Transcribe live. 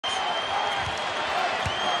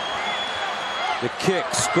The kick,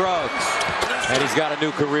 Scruggs, and he's got a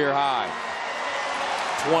new career high.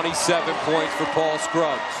 27 points for Paul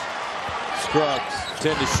Scruggs. Scruggs,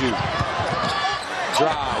 10 to shoot.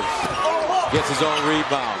 Drives, gets his own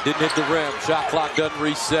rebound. Didn't hit the rim. Shot clock doesn't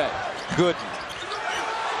reset. Gooden.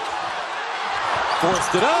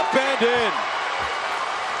 Forced it up and in.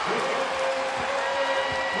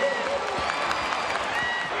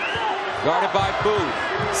 Guarded by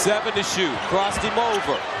Booth. 7 to shoot. Crossed him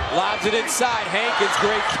over. Lobs it inside. Hankins,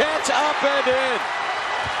 great catch. Up and in.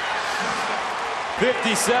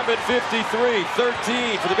 57-53.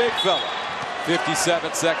 13 for the big fella.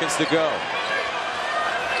 57 seconds to go.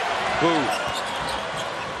 Booth.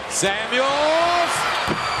 Samuels.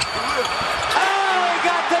 Oh, he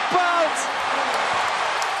got the bounce.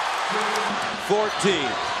 14.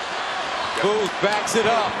 Booth backs it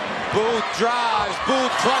up. Booth drives.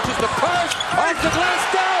 Booth clutches the purse. Off the glass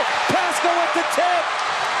down. Paschall with the tip.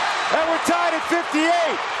 And we're tied at 58.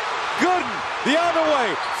 Gooden the other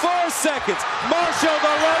way. 4 seconds. Marshall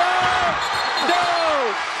the runner.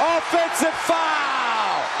 No! Offensive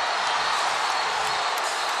foul.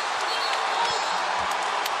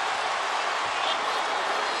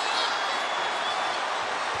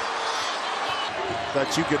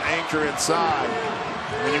 That you can anchor inside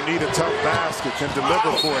when you need a tough basket, can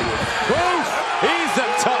deliver for you. Booth, he's a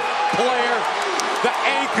tough player, the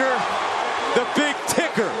anchor, the big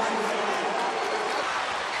ticker.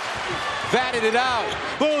 Batted it out.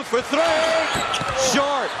 Booth for 3.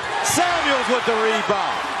 Short. Samuels with the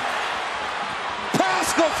rebound.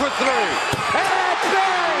 Paschall for 3. And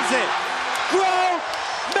buries it. Grown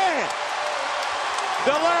man.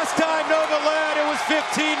 The last time Nova led, it was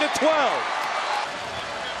 15 to 12.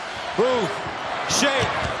 Booth, shake,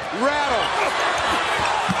 rattle,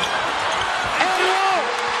 and roll.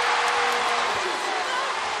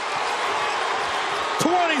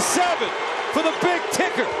 27 for the big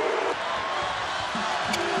ticker.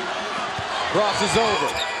 Crosses over,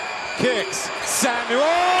 kicks,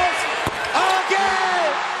 Samuels,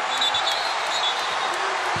 again!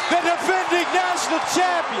 The defending national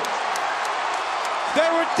champions. They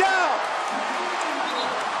were down,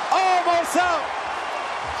 almost out.